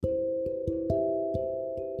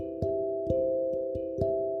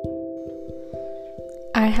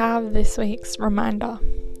I have this week's reminder.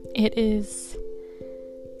 It is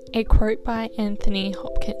a quote by Anthony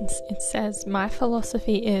Hopkins. It says, "My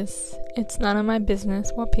philosophy is, it's none of my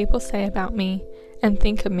business what people say about me and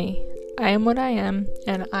think of me. I am what I am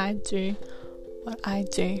and I do what I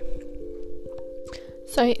do."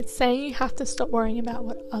 So it's saying you have to stop worrying about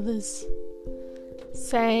what others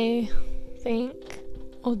say, think,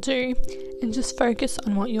 or do, and just focus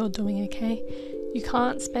on what you're doing, okay? You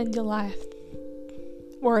can't spend your life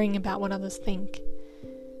worrying about what others think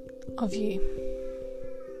of you.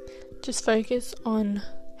 Just focus on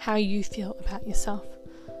how you feel about yourself,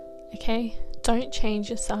 okay? Don't change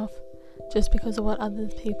yourself just because of what other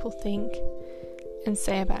people think and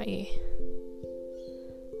say about you,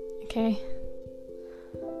 okay?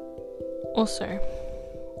 Also,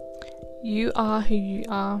 you are who you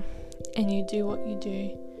are and you do what you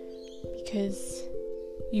do because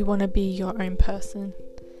you want to be your own person,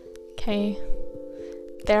 okay?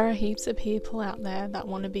 There are heaps of people out there that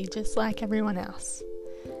want to be just like everyone else.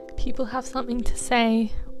 People have something to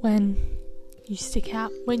say when you stick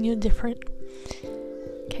out, when you're different.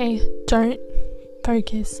 Okay, don't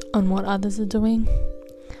focus on what others are doing.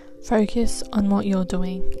 Focus on what you're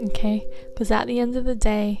doing, okay? Because at the end of the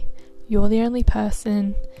day, you're the only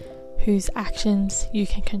person whose actions you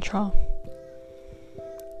can control.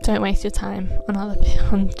 Don't waste your time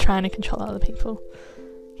on trying to control other people.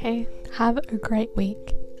 Okay, have a great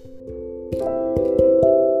week.